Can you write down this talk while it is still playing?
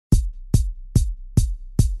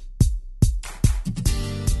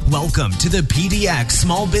Welcome to the PDX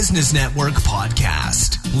Small Business Network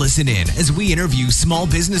podcast. Listen in as we interview small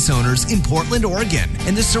business owners in Portland, Oregon,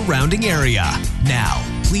 and the surrounding area. Now,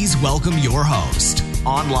 please welcome your host,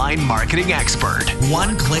 online marketing expert,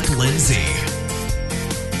 One Click Lindsay.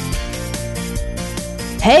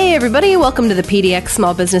 Hey everybody, welcome to the PDX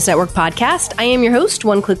Small Business Network podcast. I am your host,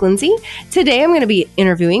 One Click Lindsay. Today I'm going to be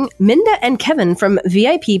interviewing Minda and Kevin from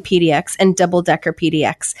VIP PDX and Double Decker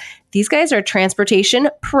PDX. These guys are transportation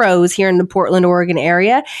pros here in the Portland, Oregon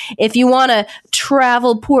area. If you want to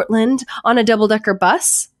travel Portland on a double-decker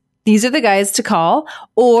bus, these are the guys to call.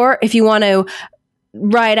 Or if you want to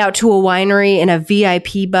ride out to a winery in a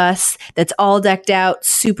VIP bus that's all decked out,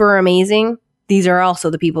 super amazing, these are also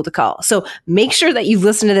the people to call. So make sure that you've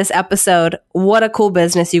listened to this episode. What a cool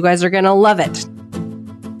business. You guys are going to love it.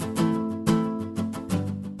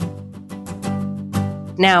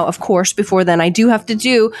 Now, of course, before then, I do have to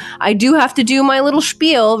do my little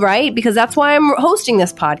spiel, right? Because that's why I'm hosting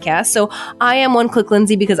this podcast. So I am One Click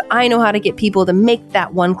Lindsay because I know how to get people to make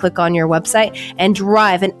that one click on your website and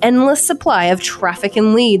drive an endless supply of traffic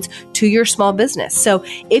and leads to your small business. So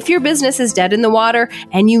if your business is dead in the water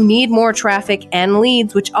and you need more traffic and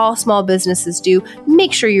leads, which all small businesses do,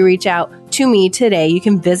 make sure you reach out to me today. You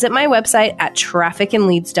can visit my website at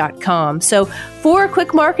trafficandleads.com. So for a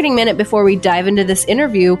quick marketing minute before we dive into this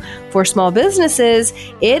interview for small businesses,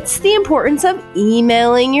 it's the importance of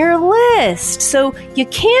emailing your list. So you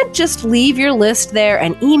can't just leave your list there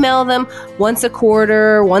and email them once a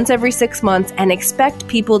quarter, once every 6 months, and expect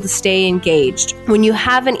people to stay engaged. When you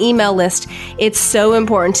have an email list, it's so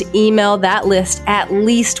important to email that list at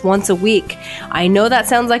least once a week. I know that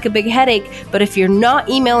sounds like a big headache, but if you're not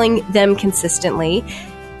emailing them consistently,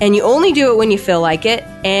 and you only do it when you feel like it,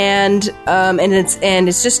 and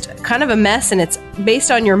it's just kind of a mess, and it's based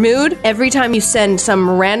on your mood. Every time you send some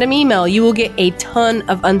random email, you will get a ton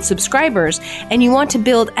of unsubscribers, and you want to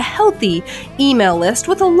build a healthy email list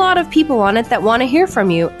with a lot of people on it that want to hear from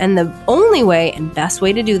you. And the only way and best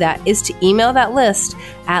way to do that is to email that list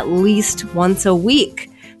at least once a week.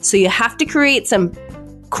 So you have to create some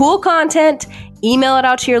cool content, email it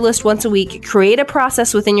out to your list once a week, create a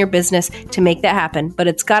process within your business to make that happen. But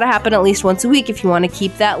it's got to happen at least once a week if you want to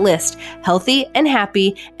keep that list healthy and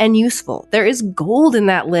happy and useful. There is gold in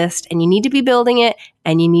that list, and you need to be building it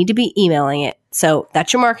and you need to be emailing it. So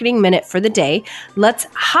that's your marketing minute for the day. Let's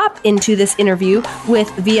hop into this interview with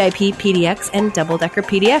VIP PDX and Double Decker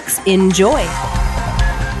PDX. Enjoy.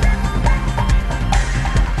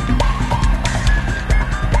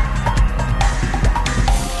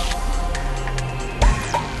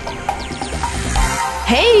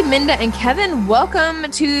 Hey, Minda and Kevin,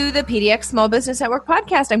 welcome to the PDX Small Business Network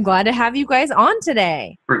podcast. I'm glad to have you guys on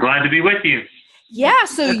today. We're glad to be with you. Yeah,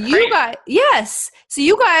 so you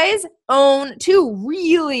guys own two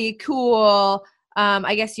really cool,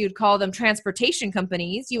 I guess you'd call them transportation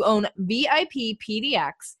companies. You own VIP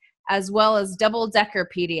PDX as well as Double Decker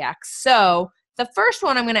PDX. So the first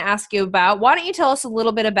one I'm going to ask you about, why don't you tell us a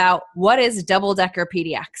little bit about what is Double Decker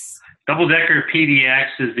PDX? Double Decker PDX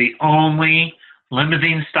is the only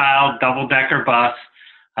limousine-style double-decker bus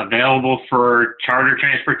available for charter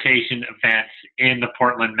transportation events in the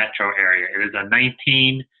Portland metro area. It is a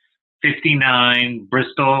 1959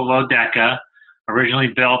 Bristol Lodeca, originally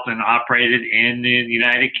built and operated in the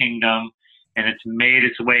United Kingdom, and it's made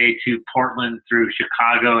its way to Portland through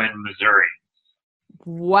Chicago and Missouri.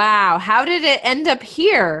 Wow. How did it end up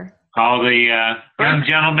here? All the young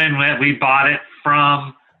gentlemen that we bought it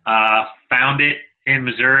from found it in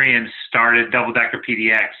Missouri and started Double Decker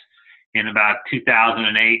PDX in about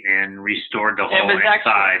 2008 and restored the whole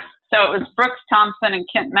inside. So it was Brooks Thompson and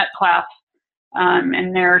Kent Metcalf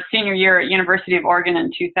in their senior year at University of Oregon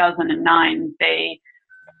in 2009. They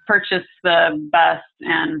purchased the bus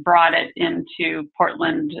and brought it into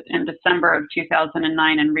Portland in December of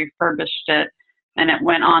 2009 and refurbished it. And it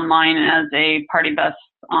went online as a party bus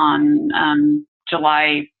on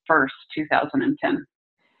July 1st, 2010.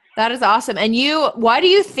 That is awesome. And why do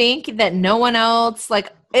you think that no one else,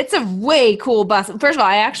 it's a way cool bus. First of all,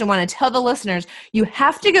 I actually want to tell the listeners, you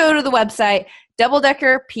have to go to the website,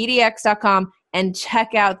 doubledeckerpdx.com, and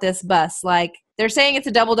check out this bus. They're saying it's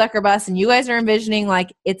a double-decker bus, and you guys are envisioning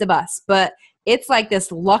it's a bus, but it's like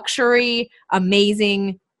this luxury,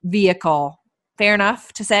 amazing vehicle. Fair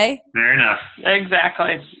enough to say? Fair enough.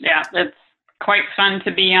 Exactly. Yeah, it's quite fun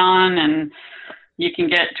to be on, and you can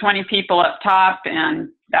get 20 people up top and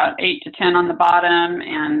about 8 to 10 on the bottom,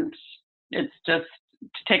 and it's just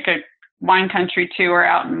to take a wine country tour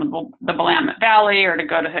out in the Willamette Valley, or to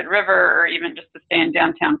go to Hood River, or even just to stay in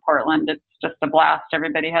downtown Portland. It's just a blast.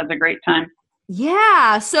 Everybody has a great time.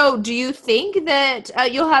 Yeah. So do you think that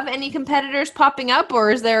you'll have any competitors popping up, or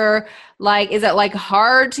is it like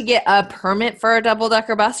hard to get a permit for a double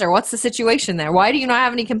decker bus, or what's the situation there? Why do you not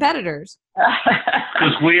have any competitors?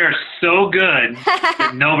 Because we are so good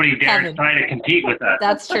that nobody dares Kevin. try to compete with us.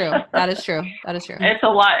 That's true. That is true. That is true. It's a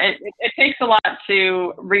lot. It takes a lot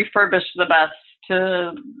to refurbish the bus.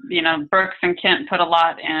 Brooks and Kent put a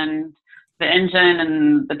lot in the engine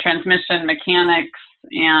and the transmission mechanics,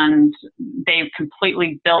 and they've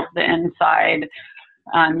completely built the inside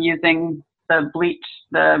using the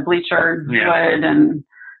bleacher wood, and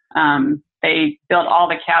they built all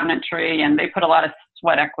the cabinetry, and they put a lot of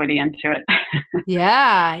sweat equity into it.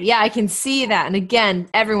 Yeah, I can see that. And again,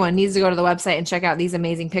 everyone needs to go to the website and check out these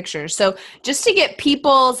amazing pictures. So just to get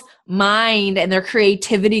people's mind and their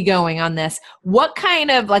creativity going on this, what kind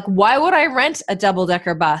of, why would I rent a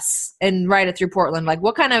double-decker bus and ride it through Portland?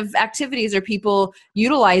 What kind of activities are people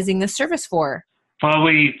utilizing this service for? Well,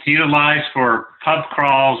 we utilize for pub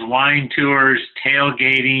crawls, wine tours,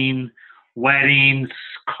 tailgating, weddings,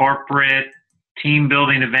 corporate, team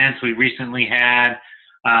building events. We recently had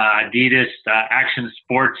Adidas Action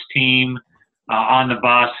Sports team on the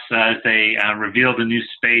bus as they revealed a new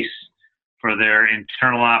space for their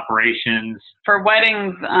internal operations. For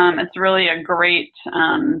weddings, it's really a great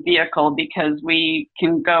vehicle because we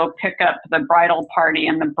can go pick up the bridal party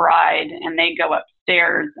and the bride, and they go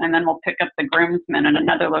upstairs, and then we'll pick up the groomsmen at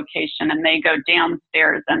another location, and they go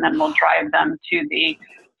downstairs, and then we'll drive them to the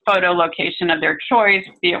photo location of their choice,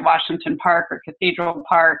 be it Washington Park or Cathedral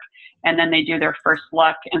Park, and then they do their first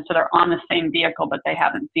look. And so they're on the same vehicle, but they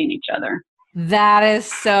haven't seen each other. That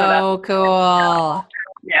is so cool.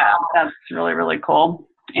 Yeah, that's really, really cool.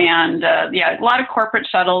 And a lot of corporate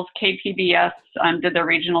shuttles. KPBS did their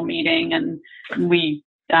regional meeting, and we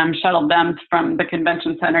shuttled them from the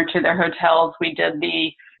convention center to their hotels. We did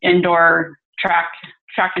the indoor track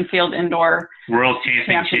and field indoor World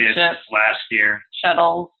Championships last year.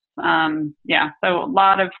 Shuttles. So a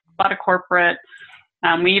lot of corporate.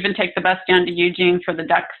 We even take the bus down to Eugene for the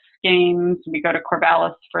Ducks games. We go to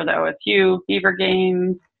Corvallis for the OSU Beaver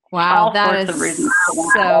games. Wow, that is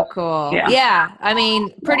so cool. Yeah. I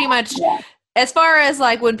mean, pretty much as far as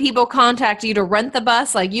when people contact you to rent the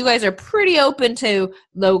bus, you guys are pretty open to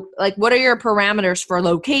what are your parameters for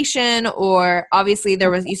location? Or obviously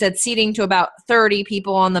you said seating to about 30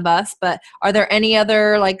 people on the bus, but are there any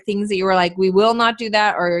other things that you were we will not do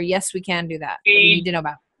that, or yes, we can do that? We need to know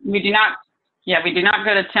about. We do not. Yeah, we do not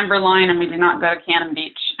go to Timberline, and we do not go to Cannon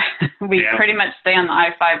Beach. We pretty much stay on the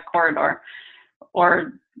I-5 corridor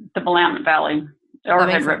or the Willamette Valley or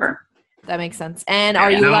Hood River. That makes sense. And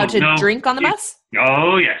are you allowed to drink on the bus?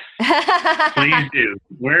 Oh, yes. Please do.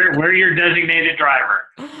 We're your designated driver.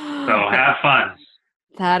 So have fun.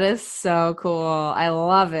 That is so cool. I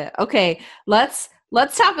love it. Okay, let's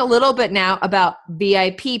talk a little bit now about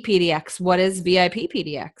VIP PDX. What is VIP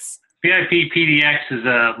PDX? VIP PDX is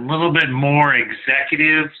a little bit more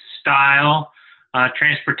executive style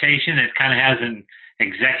transportation. It kind of has an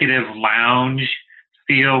executive lounge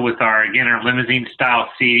feel with our limousine style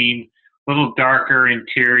seating, a little darker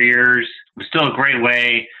interiors. It's still a great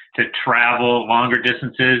way to travel longer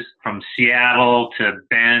distances from Seattle to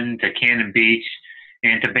Bend to Cannon Beach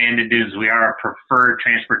and to Bandon Dunes. We are a preferred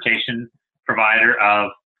transportation provider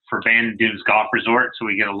for Bandon Dunes Golf Resort. So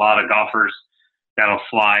we get a lot of golfers that'll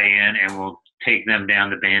fly in, and we'll take them down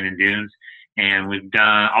to Bandon Dunes. And we'll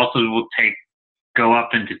go up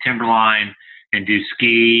into Timberline and do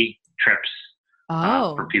ski trips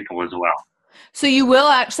for people as well. So you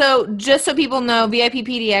will, so just so people know, VIP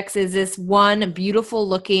PDX is this one beautiful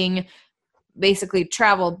looking, basically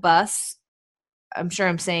travel bus. I'm sure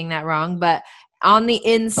I'm saying that wrong, but on the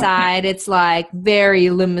inside, it's very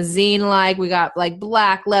limousine-like. We got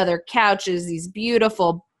black leather couches, this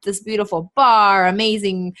beautiful bar,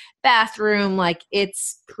 amazing bathroom.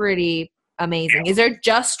 It's pretty amazing. Is there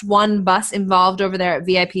just one bus involved over there at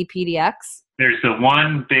VIP PDX? There's the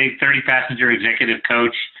one big 30-passenger executive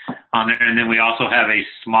coach on there, and then we also have a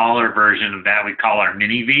smaller version of that we call our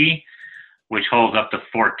Mini V, which holds up to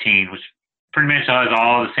 14, which pretty much has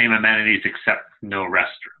all the same amenities except no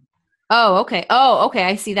restroom. Oh, okay.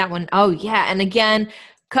 I see that one. Oh, yeah. And again,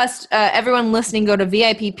 everyone listening, go to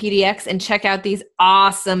VIP PDX and check out these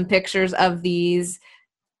awesome pictures of these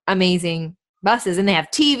amazing buses. And they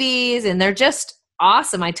have TVs, and they're just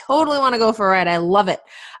awesome. I totally want to go for a ride. I love it.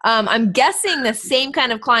 I'm guessing the same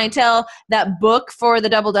kind of clientele that book for the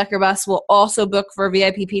double-decker bus will also book for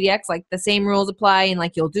VIP PDX. The same rules apply,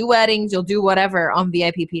 and you'll do weddings, you'll do whatever on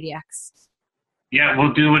VIP PDX. Yeah,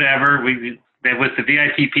 we'll do whatever. With the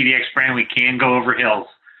VIP PDX brand, we can go over hills.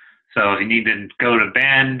 So if you need to go to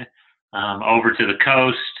Bend over to the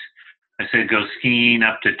coast. I said go skiing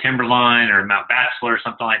up to Timberline or Mount Bachelor or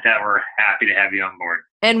something like that. We're happy to have you on board.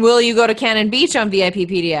 And will you go to Cannon Beach on VIP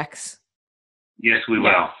PDX? Yes, we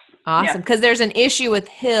will. Awesome. Because there's an issue with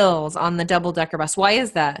hills on the double-decker bus. Why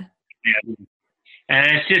is that? Yeah. And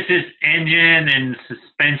it's just this engine and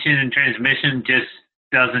suspension and transmission just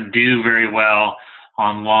doesn't do very well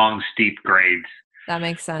on long, steep grades. That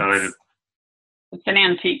makes sense. So It's an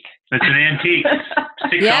antique. It's an antique.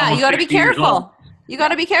 Yeah, you got to be careful. You got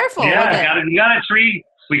to be careful. Yeah, you got to treat.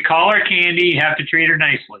 We call her Candy. You have to treat her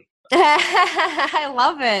nicely. I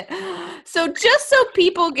love it. So just so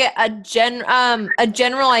people get a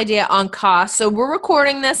general idea on cost. So we're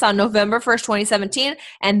recording this on November 1st, 2017,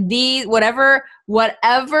 and whatever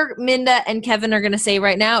Minda and Kevin are going to say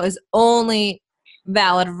right now is only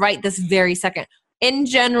valid right this very second. In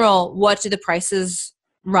general, what do the prices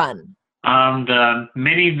run? The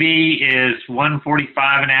Mini V is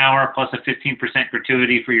 $145 an hour plus a 15%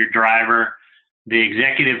 gratuity for your driver. The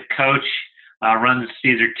executive coach runs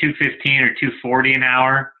either $215 or $240 an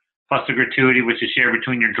hour plus a gratuity, which is shared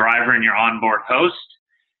between your driver and your onboard host.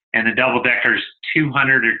 And the double decker is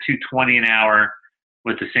 $200 or $220 an hour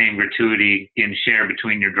with the same gratuity in shared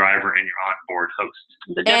between your driver and your onboard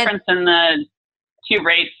host. The difference in the two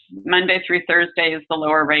rates, Monday through Thursday is the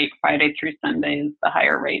lower rate, Friday through Sunday is the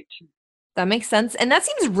higher rate. That makes sense. And that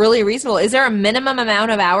seems really reasonable. Is there a minimum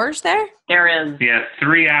amount of hours there? There is. Yeah,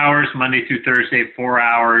 3 hours Monday through Thursday, 4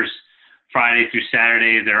 hours Friday through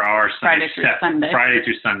Saturday. There are some Friday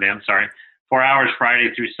through Sunday. I'm sorry. 4 hours Friday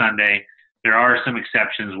through Sunday. There are some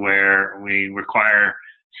exceptions where we require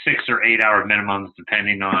 6 or 8 hour minimums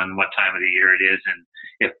depending on what time of the year it is and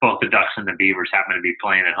if both the ducks and the beavers happen to be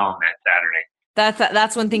playing at home that Saturday.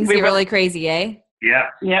 That's when things get really crazy, eh? Yeah.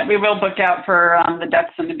 Yeah, we will book out for the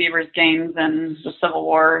Ducks and the Beavers games and the Civil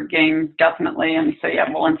War games, definitely. And so, yeah,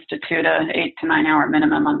 we'll institute a 8 to 9 hour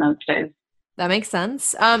minimum on those days. That makes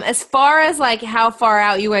sense. As far as like how far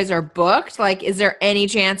out you guys are booked, like is there any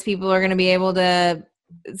chance people are going to be able to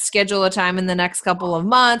schedule a time in the next couple of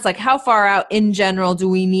months? Like how far out in general do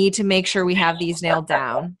we need to make sure we have these nailed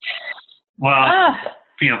down? Well,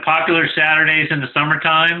 popular Saturdays in the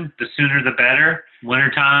summertime, the sooner the better.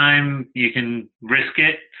 Wintertime, you can risk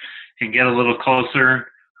it and get a little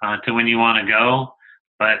closer to when you want to go.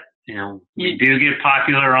 But, we do get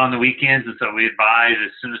popular on the weekends, and so we advise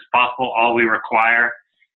as soon as possible. All we require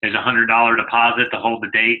is a $100 deposit to hold the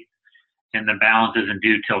date, and the balance isn't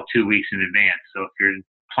due till 2 weeks in advance. So if you're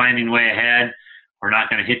planning way ahead, we're not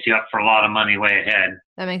going to hit you up for a lot of money way ahead.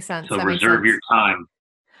 That makes sense. So reserve your time.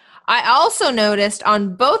 I also noticed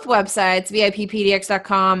on both websites,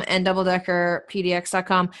 VIPPDX.com and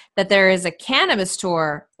DoubleDeckerPDX.com, that there is a cannabis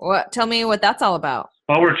tour. Tell me what that's all about.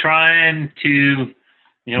 Well, we're trying to,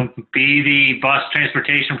 be the bus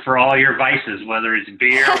transportation for all your vices, whether it's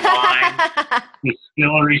beer, wine,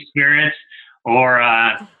 distillery spirits, or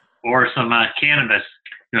some cannabis.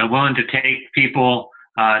 Willing to take people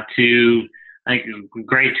to, I think a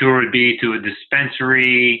great tour would be to a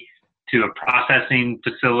dispensary, to a processing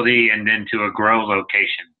facility, and then to a grow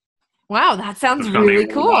location. Wow, that sounds really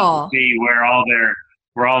cool. See where all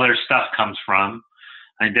their stuff comes from.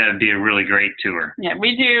 I think that'd be a really great tour. Yeah,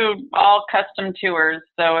 we do all custom tours,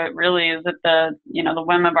 so it really is at the the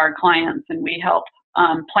whim of our clients, and we help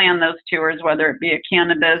plan those tours, whether it be a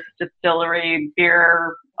cannabis, distillery,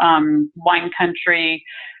 beer, wine country,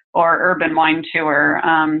 or urban wine tour.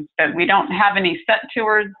 But we don't have any set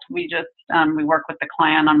tours. We just we work with the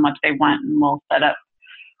client on what they want, and we'll set up.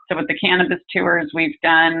 So with the cannabis tours, we've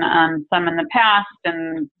done some in the past,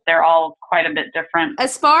 and they're all quite a bit different.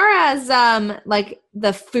 As far as like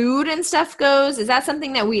the food and stuff goes, is that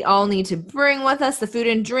something that we all need to bring with us, the food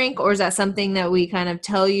and drink, or is that something that we kind of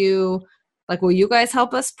tell you, like, will you guys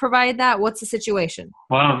help us provide that? What's the situation?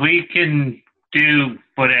 Well, we can do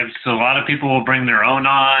whatever. So a lot of people will bring their own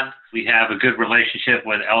on. We have a good relationship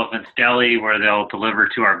with Elephant's Deli where they'll deliver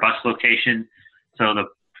to our bus location. So the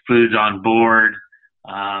food's on board.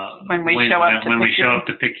 When we show up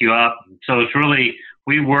to pick you up. So it's really,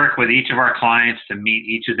 we work with each of our clients to meet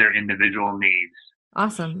each of their individual needs.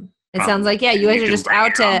 Awesome. It sounds like, you guys are just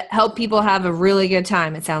out to help people have a really good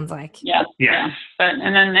time, it sounds like. Yes. Yeah.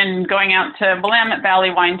 And then going out to Willamette Valley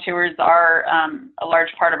wine tours are a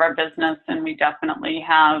large part of our business, and we definitely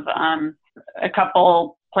have a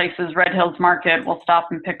couple places. Red Hills Market will stop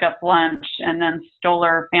and pick up lunch, and then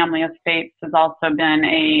Stoller Family Estates has also been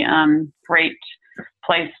a great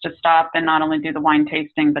place to stop and not only do the wine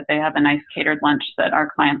tasting, but they have a nice catered lunch that our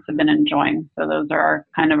clients have been enjoying. So those are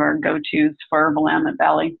our go-tos for Willamette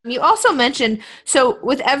Valley. You also mentioned, so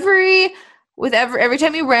with every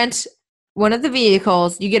time you rent one of the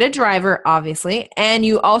vehicles, you get a driver, obviously, and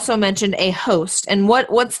you also mentioned a host. And what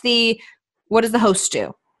does the host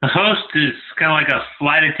do? The host is kind of like a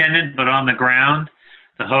flight attendant, but on the ground.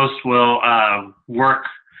 The host will work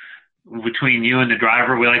between you and the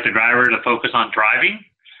driver. We like the driver to focus on driving,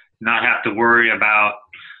 not have to worry about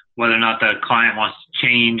whether or not the client wants to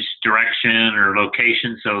change direction or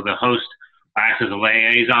location. So the host acts as a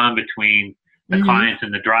liaison between the clients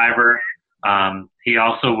and the driver. He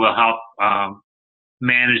also will help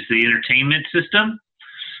manage the entertainment system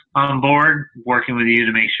on board, working with you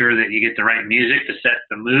to make sure that you get the right music to set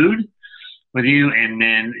the mood with you, and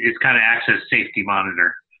then it kind of acts as safety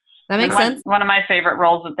monitor. That makes sense. One of my favorite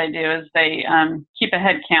roles that they do is they keep a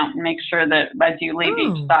head count and make sure that as you leave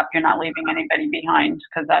each stop, you're not leaving anybody behind,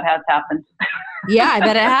 because that has happened. Yeah, I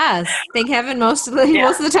bet it has. Thank heaven most of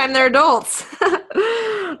the time they're adults.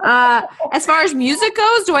 As far as music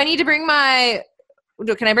goes, do I need to bring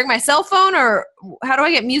can I bring my cell phone, or how do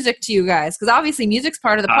I get music to you guys? Because obviously music's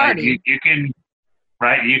part of the party. You can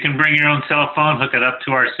bring your own cell phone, hook it up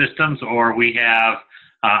to our systems, or we have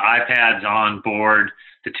iPads on board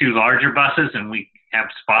the two larger buses, and we have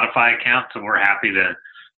Spotify accounts, so we're happy to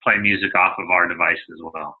play music off of our device as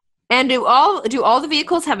well. And do all the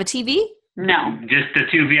vehicles have a TV? No. Just the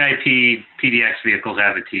two VIP PDX vehicles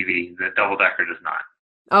have a TV. The double-decker does not.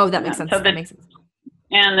 Oh, that makes sense. So that makes sense.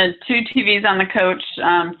 And the two TVs on the coach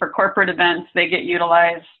for corporate events, they get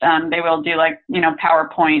utilized. They will do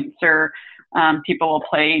PowerPoints, or people will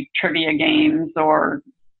play trivia games, or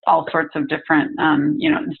all sorts of different,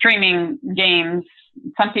 streaming games.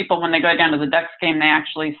 Some people, when they go down to the Ducks game, they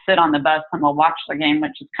actually sit on the bus and will watch the game,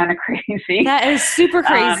 which is kind of crazy. That is super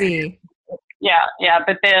crazy. Yeah,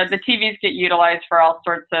 but the TVs get utilized for all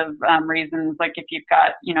sorts of reasons. Like if you've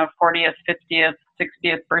got 40th, 50th,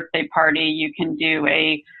 60th birthday party, you can do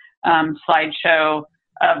a slideshow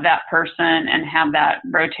of that person and have that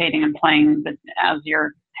rotating and playing as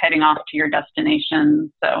you're heading off to your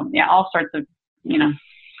destination. So yeah, all sorts of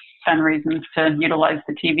fun reasons to utilize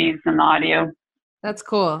the TVs and the audio. That's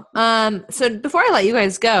cool. So before I let you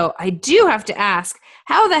guys go, I do have to ask,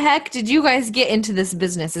 how the heck did you guys get into this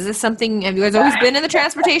business? Is this something, have you guys always been in the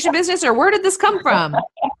transportation business, or where did this come from?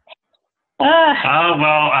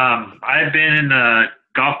 I've been in the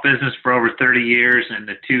golf business for over 30 years, and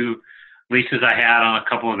the two leases I had on a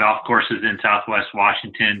couple of golf courses in Southwest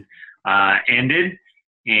Washington ended,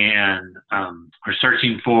 and we're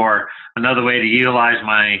searching for another way to utilize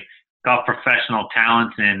my golf professional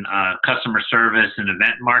talents in customer service and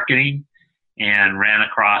event marketing, and ran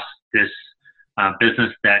across this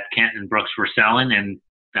business that Kent and Brooks were selling, and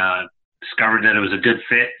discovered that it was a good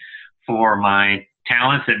fit for my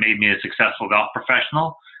talents that made me a successful golf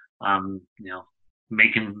professional.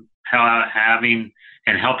 Having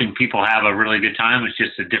and helping people have a really good time was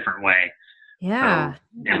just a different way. Yeah.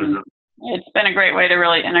 So it's been a great way to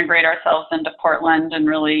really integrate ourselves into Portland and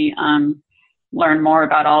really learn more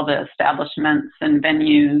about all the establishments and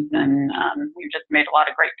venues, and we've just made a lot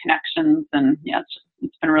of great connections, and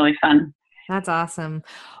it's been really fun. That's awesome.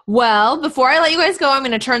 Well, before I let you guys go, I'm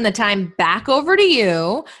going to turn the time back over to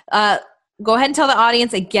you. Go ahead and tell the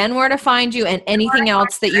audience again where to find you and anything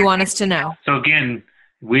else that you want us to know. So again,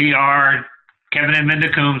 we are Kevin and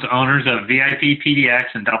Minda Coombs, owners of VIP PDX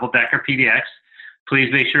and Double Decker PDX.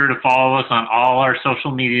 Please be sure to follow us on all our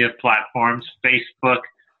social media platforms, Facebook,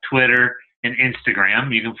 Twitter, and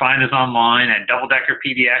Instagram. You can find us online at Double Decker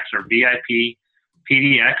PDX or VIP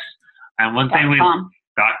PDX. And one thing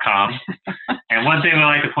 .com. And one thing we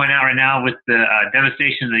like to point out right now, with the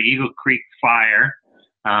devastation of the Eagle Creek fire,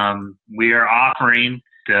 we are offering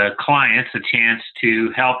the clients a chance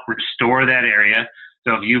to help restore that area.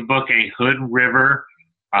 So if you book a Hood River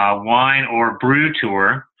wine or brew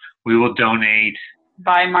tour, we will donate.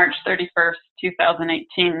 By March 31st,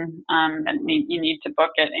 2018, you need to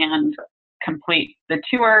book it and complete the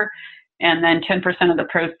tour. And then 10% of the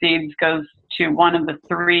proceeds goes to one of the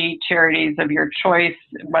three charities of your choice,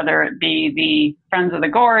 whether it be the Friends of the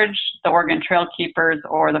Gorge, the Oregon Trail Keepers,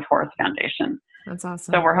 or the Forest Foundation. That's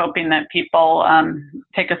awesome. So we're hoping that people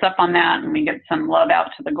take us up on that, and we get some love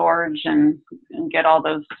out to the gorge and get all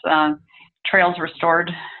those trails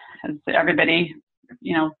restored, as everybody,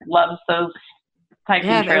 loves those hiking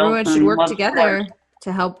trails. Yeah, everyone should work together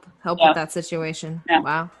to help with that situation. Yeah.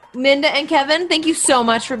 Wow. Minda and Kevin, thank you so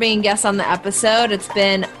much for being guests on the episode. It's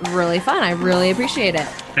been really fun. I really appreciate it.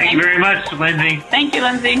 Thank you very much, Lindsay. Thank you,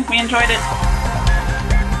 Lindsay. We enjoyed it.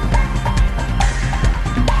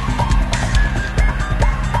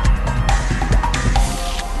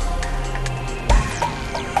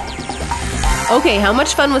 Okay, how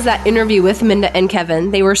much fun was that interview with Minda and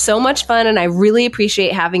Kevin? They were so much fun, and I really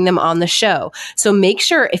appreciate having them on the show. So make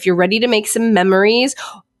sure, if you're ready to make some memories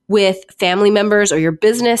with family members or your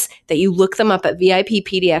business, that you look them up at VIP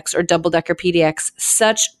PDX or Double Decker PDX.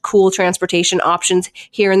 Such cool transportation options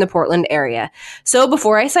here in the Portland area. So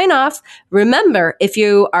before I sign off, remember, if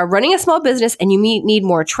you are running a small business and you need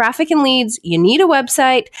more traffic and leads, you need a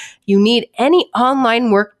website, you need any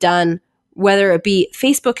online work done, whether it be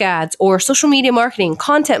Facebook ads or social media marketing,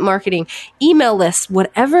 content marketing, email lists,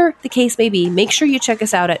 whatever the case may be, make sure you check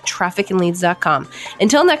us out at trafficandleads.com.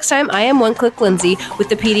 Until next time, I am One Click Lindsay with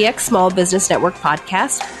the PDX Small Business Network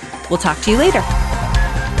podcast. We'll talk to you later.